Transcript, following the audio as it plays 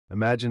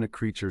Imagine a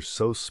creature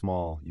so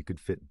small you could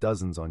fit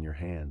dozens on your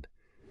hand,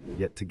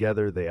 yet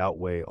together they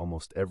outweigh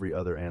almost every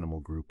other animal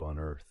group on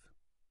Earth.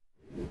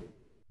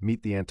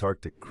 Meet the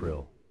Antarctic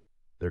krill.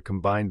 Their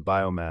combined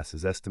biomass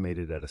is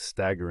estimated at a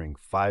staggering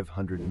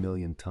 500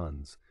 million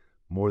tons,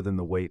 more than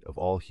the weight of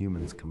all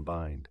humans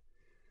combined.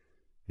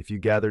 If you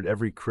gathered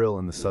every krill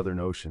in the Southern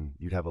Ocean,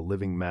 you'd have a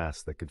living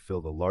mass that could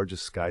fill the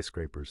largest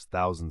skyscrapers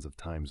thousands of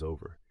times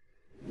over.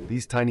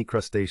 These tiny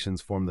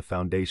crustaceans form the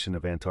foundation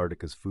of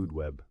Antarctica's food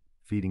web,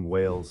 feeding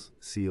whales,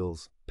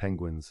 seals,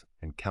 penguins,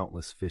 and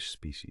countless fish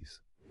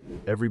species.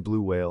 Every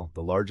blue whale,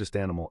 the largest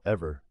animal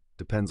ever,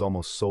 depends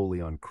almost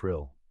solely on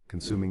krill,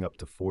 consuming up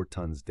to 4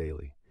 tons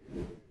daily.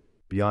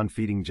 Beyond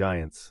feeding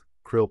giants,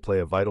 krill play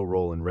a vital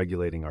role in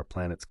regulating our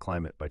planet's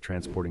climate by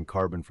transporting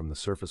carbon from the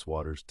surface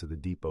waters to the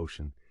deep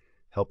ocean,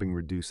 helping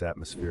reduce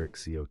atmospheric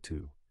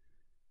CO2.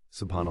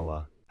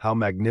 Subhanallah, how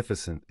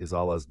magnificent is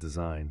Allah's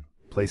design,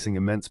 placing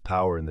immense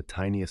power in the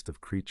tiniest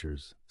of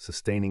creatures,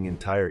 sustaining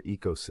entire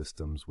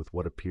ecosystems with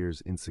what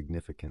appears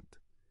insignificant.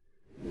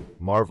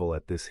 Marvel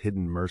at this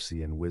hidden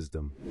mercy and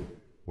wisdom,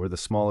 where the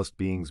smallest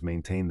beings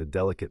maintain the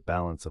delicate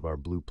balance of our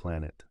blue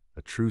planet,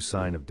 a true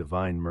sign of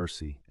divine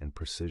mercy and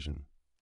precision.